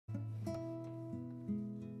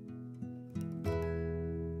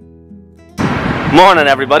Morning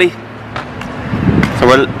everybody. So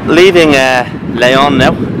we're leaving León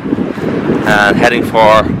now and heading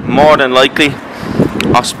for more than likely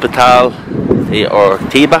Hospital or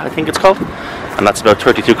Tiba, I think it's called, and that's about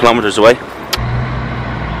 32 kilometers away.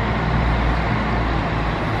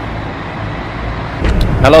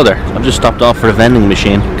 Hello there, I've just stopped off for a vending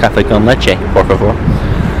machine. Café con leche, por favor.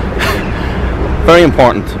 Very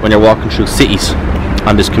important when you're walking through cities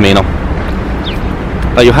on this Camino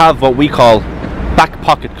that you have what we call back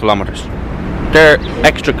pocket kilometers. They're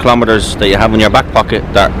extra kilometers that you have in your back pocket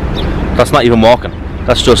that's not even walking.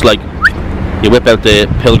 That's just like you whip out the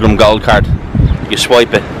Pilgrim Gold card, you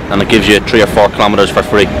swipe it, and it gives you 3 or 4 kilometers for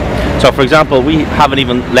free. So for example, we haven't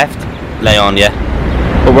even left León yet,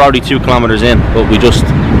 but we're already 2 kilometers in, but we just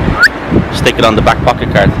stick it on the back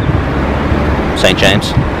pocket card. St.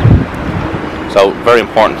 James. So very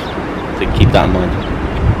important to keep that in mind.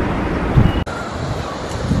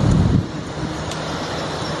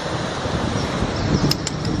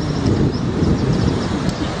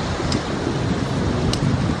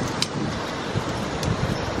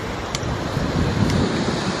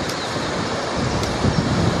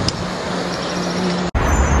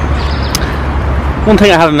 One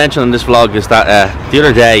thing I haven't mentioned in this vlog is that the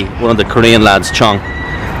other day, one of the Korean lads, Chong,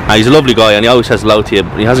 he's a lovely guy and he always says hello to you,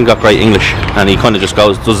 but he hasn't got great English and he kind of just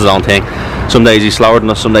does his own thing. Some days he's slower than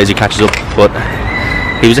us, some days he catches up, but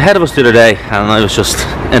he was ahead of us the other day and I was just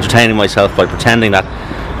entertaining myself by pretending that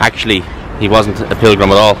actually he wasn't a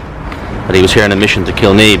pilgrim at all, that he was here on a mission to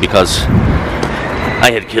kill me because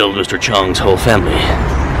I had killed Mr. Chong's whole family.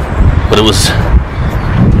 But it was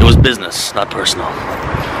business, not personal.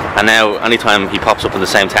 And now, anytime he pops up in the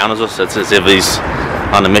same town as us, it's as if he's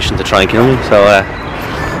on a mission to try and kill me. So that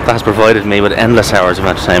has provided me with endless hours of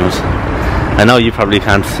entertainment. I know you probably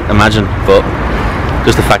can't imagine, but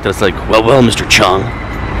just the fact that it's like, well, Mr. Chong,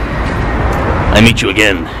 I meet you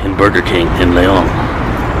again in Burger King in León.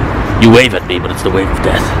 You wave at me, but it's the wave of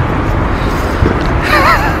death.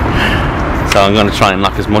 So I'm going to try and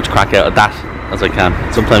knock as much crack out of that as I can.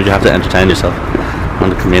 Sometimes you have to entertain yourself on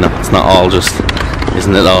the Camino. It's not all just...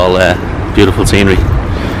 Isn't it all beautiful scenery?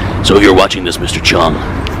 So if you're watching this, Mr. Chong,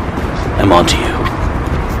 I'm on to you.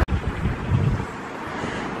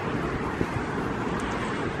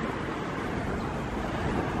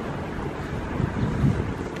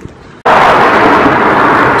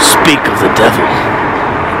 Speak of the devil,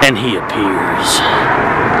 and he appears.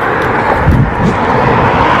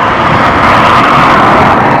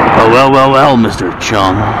 Oh, well, Mr.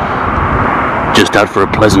 Chong. Just out for a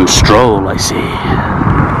pleasant stroll, I see.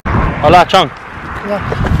 Hola, Chong. Yeah.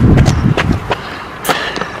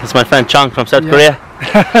 That's my friend Chong from South Korea.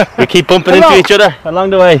 We keep bumping into each other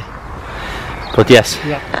along the way. But yes.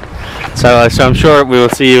 Yeah. So I'm sure we will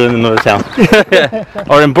see you in another town.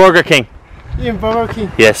 Or in Burger King. In Burger King?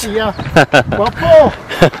 Yes. Yeah.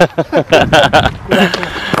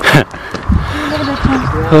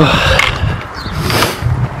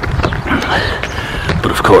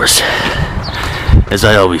 But of course, as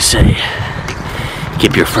I always say,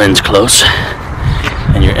 keep your friends close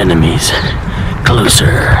and your enemies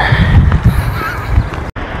closer.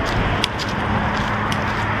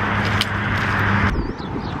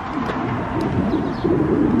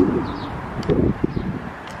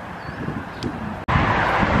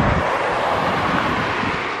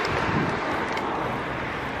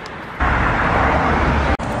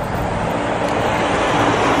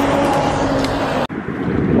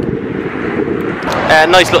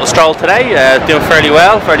 Nice little stroll today, doing fairly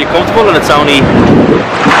well, fairly comfortable, and it's only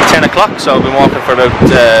 10 o'clock, so I've been walking for about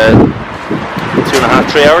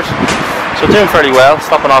 2.5, 3 hours. So doing fairly well,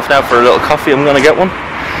 stopping off now for a little coffee. I'm going to get one.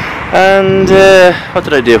 And what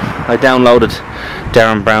did I do? I downloaded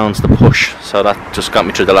Darren Brown's The Push, so that just got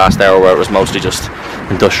me through the last hour where it was mostly just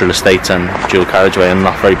industrial estates and dual carriageway and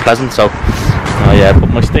not very pleasant. So I put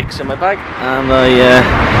my sticks in my bag and I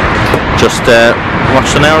just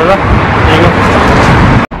watched an hour of that. There you go.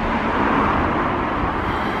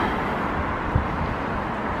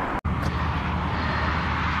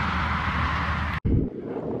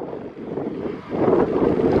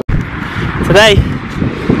 Today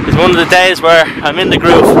is one of the days where I'm in the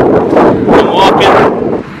groove. I'm walking,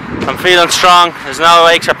 I'm feeling strong, there's no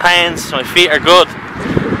aches or pains, my feet are good,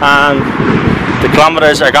 and the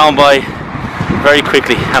kilometers are going by very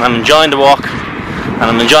quickly, and I'm enjoying the walk, and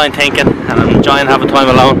I'm enjoying thinking, and I'm enjoying having time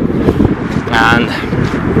alone. And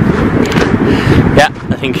yeah,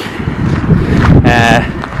 I think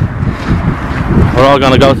we're all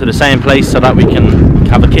going to go to the same place so that we can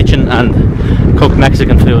have a kitchen and cook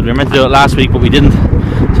Mexican food. We were meant to do it last week, but we didn't.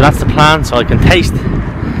 So that's the plan, so I can taste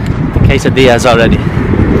the quesadillas already.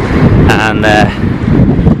 And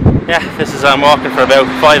yeah, I'm walking for about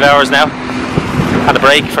 5 hours now. Had a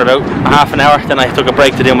break for about half an hour, then I took a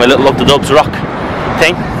break to do my little Up the Dubs rock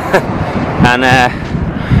thing. And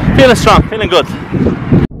feeling strong, feeling good.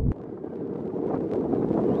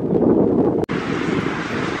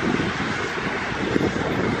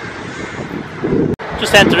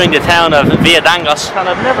 Just entering the town of Villadangos, and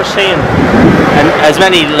I've never seen as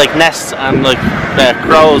many like nests and like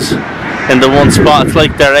crows in the one spot. It's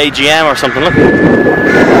like their AGM or something. Look.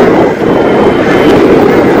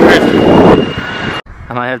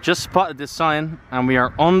 And I have just spotted this sign, and we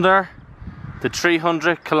are under the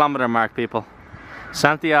 300-kilometer mark, people.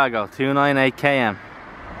 Santiago, 298 km.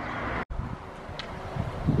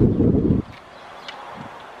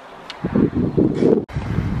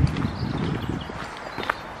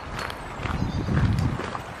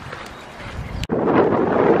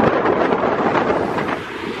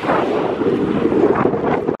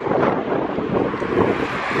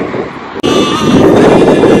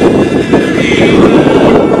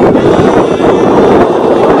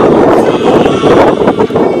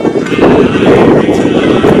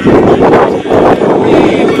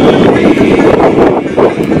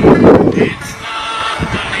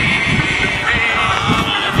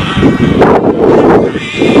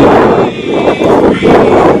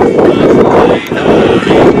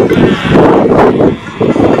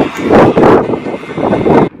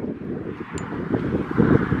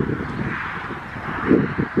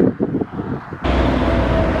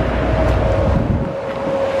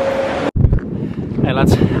 Hey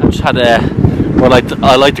lads, I just had what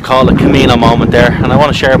I like to call a Camino moment there, and I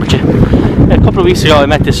want to share it with you. A couple of weeks ago I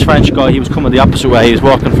met this French guy. He was coming the opposite way. He was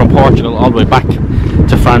walking from Portugal all the way back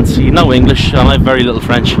to France. He had no English and I have very little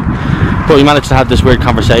French, but we managed to have this weird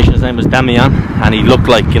conversation. His name was Damien, and he looked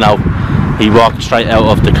like, you know, he walked straight out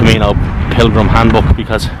of the Camino Pilgrim handbook,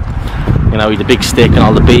 because, you know, he had a big stick and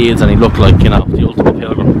all the beads, and he looked like, you know, the ultimate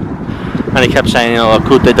pilgrim. And he kept saying, you know,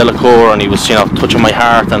 "Écoute de la cour," and he was, you know, touching my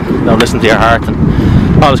heart, and, you know, listen to your heart,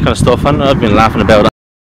 and all this kind of stuff. And I've been laughing about it.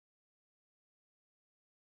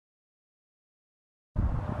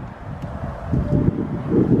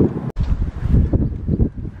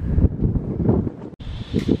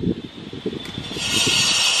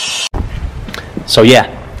 So yeah,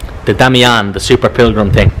 the Damien, the super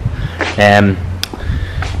pilgrim thing.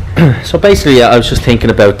 So basically, I was just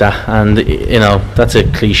thinking about that, and you know, that's a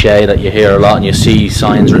cliche that you hear a lot, and you see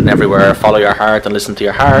signs written everywhere: follow your heart and listen to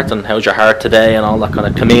your heart, and how's your heart today, and all that kind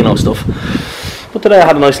of Camino stuff. But today I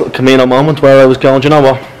had a nice little Camino moment where I was going, do you know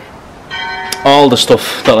what? All the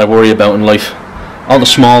stuff that I worry about in life, all the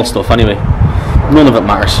small stuff anyway, none of it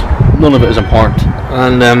matters. None of it is important.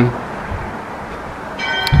 And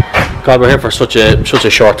God, we're here for such a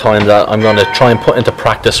short time that I'm going to try and put into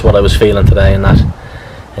practice what I was feeling today, and that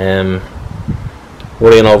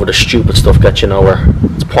worrying over the stupid stuff gets you nowhere.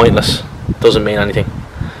 It's pointless. It doesn't mean anything.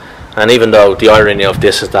 And even though the irony of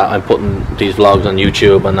this is that I'm putting these vlogs on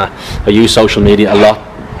YouTube, and that I use social media a lot,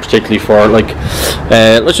 particularly for like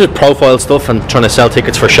let's just profile stuff and trying to sell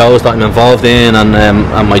tickets for shows that I'm involved in,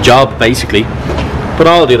 and my job basically. But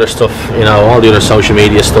all the other stuff, you know, all the other social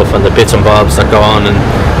media stuff and the bits and bobs that go on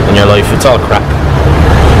in your life, it's all crap.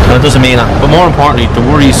 And it doesn't mean that. But more importantly, the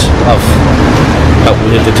worries of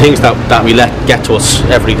the things that we let get to us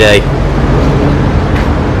every day,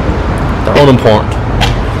 they're unimportant.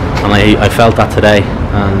 And I felt that today.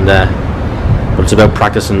 And but it's about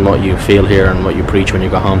practicing what you feel here and what you preach when you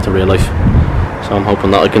go home to real life. So I'm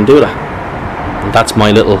hoping that I can do that. And that's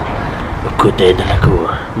my little good day de la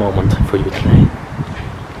cour moment for you today.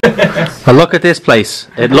 Now look at this place.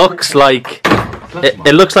 It looks like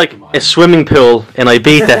it looks like a swimming pool in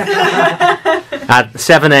Ibiza at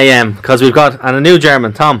 7 AM, because we've got, and a new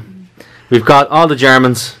German, Tom. We've got all the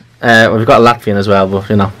Germans. We've got a Latvian as well, but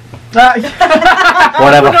you know,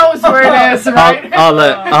 whatever. Who knows where it is, right?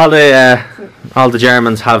 All the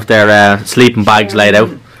Germans have their sleeping bags laid out,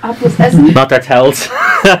 not their towels.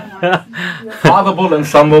 Father Bull and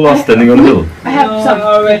Son Bull are standing on the hill. I have some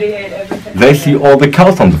already ate everything. They see all the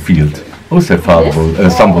cows on the field. Oh, said Father Bull,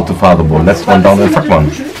 Son Bull to Father Bull, let's run down and fuck one.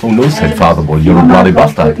 Oh no, said Father Bull, you're a bloody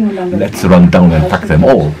bastard. Let's run down and fuck them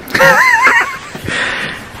all.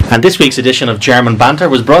 And this week's edition of German Banter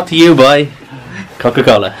was brought to you by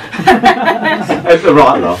Coca-Cola. It's a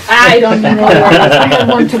rattler. I don't know. I had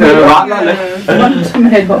one tomato. One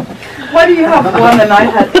tomato. Why do you have one and I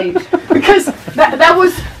had 8? Because that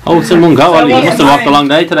was... Oh, it's in one go. You must have walked a long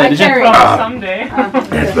day today, did you? Someday.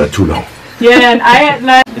 That's too long. Yeah, and I had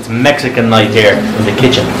like... It's Mexican night here in the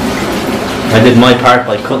kitchen. I did my part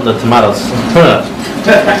by cutting the tomatoes. But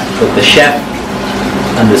the chef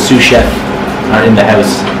and the sous chef are in the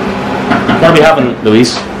house. What are we having,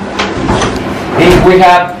 Luis? We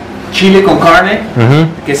have chile con carne,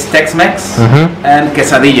 que es Tex-Mex, and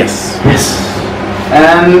quesadillas. Yes.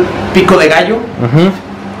 And pico de gallo.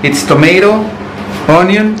 It's tomato,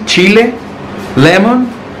 onion, chile, lemon,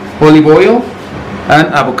 olive oil, and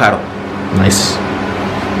avocado. Nice.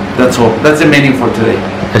 That's all. That's the menu for today.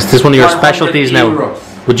 Is this one of your 100 specialties now? euros.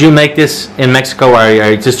 Would you make this in Mexico, or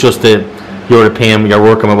is this just the European, you're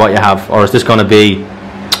working with what you have, or is this going to be...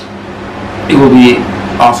 It will be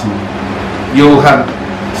awesome. You'll have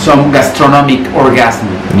some gastronomic orgasm.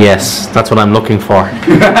 Yes, that's what I'm looking for.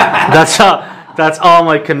 That's all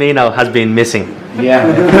my Camino has been missing. Yeah.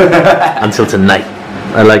 Until tonight.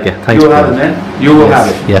 I like it. Thanks. You will have it, brother. man. You will have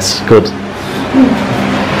it. Yes, good.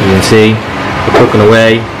 You can see we're cooking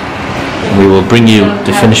away. We will bring you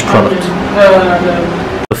the finished product.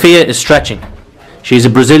 Sophia is stretching. She's a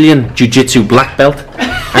Brazilian Jiu-Jitsu black belt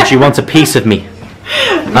and she wants a piece of me.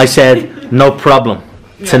 I said, no problem.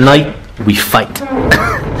 Tonight we fight.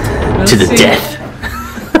 To the death.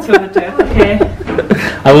 To the death, okay.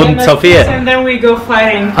 I wouldn't, Sophia. And then we go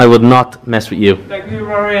fighting. I would not mess with you. Like we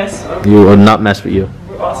warriors. You would not mess with you.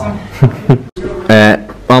 Awesome.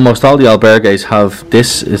 Almost all the albergues have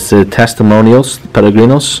this. It's the testimonials,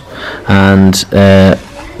 peregrinos, and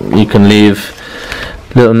you can leave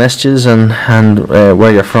little messages and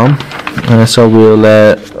where you're from. So we'll.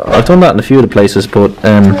 I've done that in a few of the places, but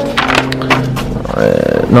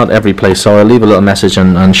not every place. So I'll leave a little message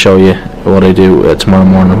and show you what I do tomorrow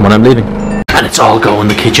morning when I'm leaving. And it's all go in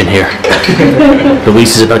the kitchen here.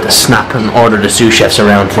 Luis is about to snap and order the sous chefs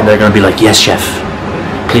around, and they're going to be like, "Yes, chef.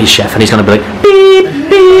 Please, chef," and he's going to be like, "Beep,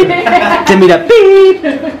 beep, give me that beep." I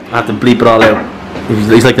have to bleep it all out.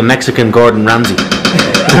 He's like the Mexican Gordon Ramsay.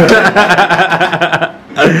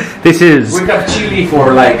 This is... We have chili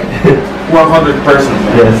for like 100 persons.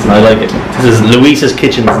 Yes, I like it. This is Luis's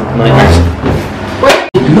kitchen night.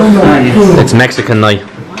 It's Mexican night.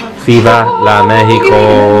 Viva la Mexico.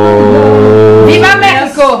 Viva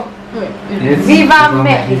Mexico! Viva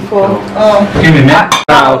Mexico! Give me man.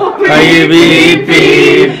 Ay, beep,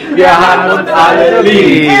 beep, viajamos al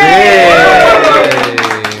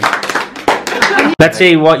Let's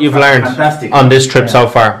see what you've learned on this trip so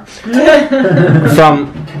far.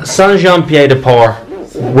 From Saint-Jean-Pied-de-Port,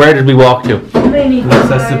 where did we walk to?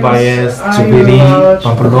 Valles, Chupiri,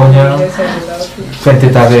 Pamplona, Fuente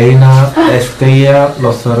Taberina, Estella,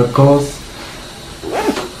 Los Arcos,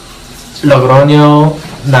 Logroño,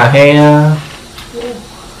 Najea,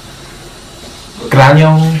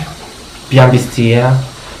 Cranion, Piambistia,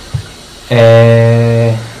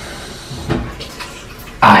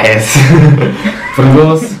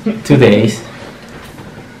 Burgos, 2 days,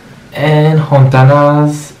 and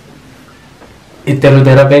Hontanas, Itero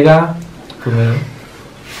de la Vega,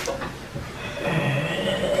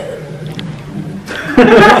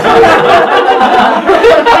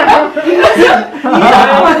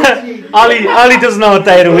 Ollie doesn't know what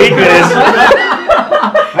day of the week it is.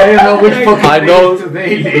 I don't know which fucking I know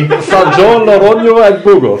today. San John, Logroño and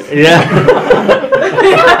Burgos. Yeah.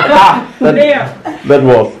 That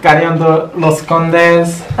was. Carrión de los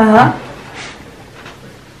Condes,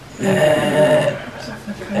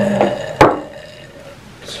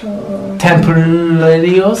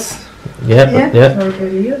 Templarios, Yeah.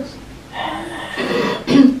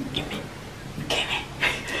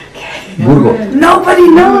 Burgos. Nobody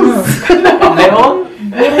knows! León,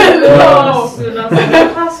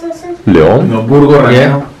 León. No, Burgo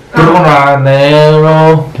Yeah.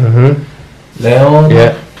 Turronero, León,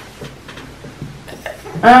 Yeah.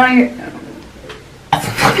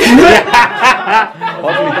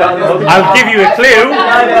 I'll give you a clue.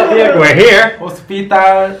 We're here.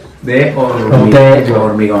 Hospital de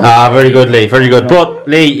Orbigo. Ah, very good, Lee. Very good. But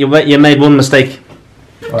Lee, you made one mistake.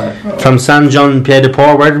 From San John Pied de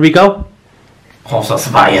Port, where did we go? Josas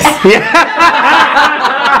Valles.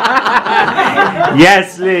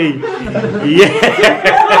 Yes, Lee.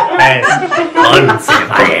 Yes.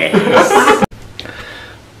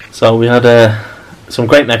 So we had some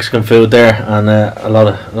great Mexican food there and a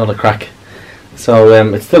lot of crack. So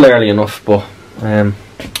it's still early enough, but I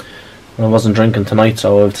wasn't drinking tonight,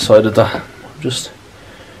 so I've decided that I'm just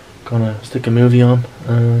gonna stick a movie on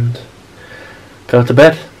and go to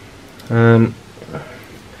bed.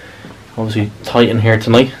 Obviously tight in here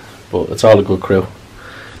tonight, but it's all a good crew.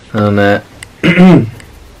 And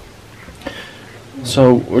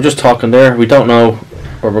so we're just talking there. We don't know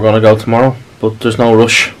where we're gonna go tomorrow, but there's no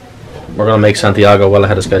rush. We're gonna make Santiago well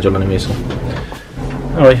ahead of schedule anyway. So,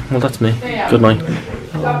 alright, well that's me. Good night.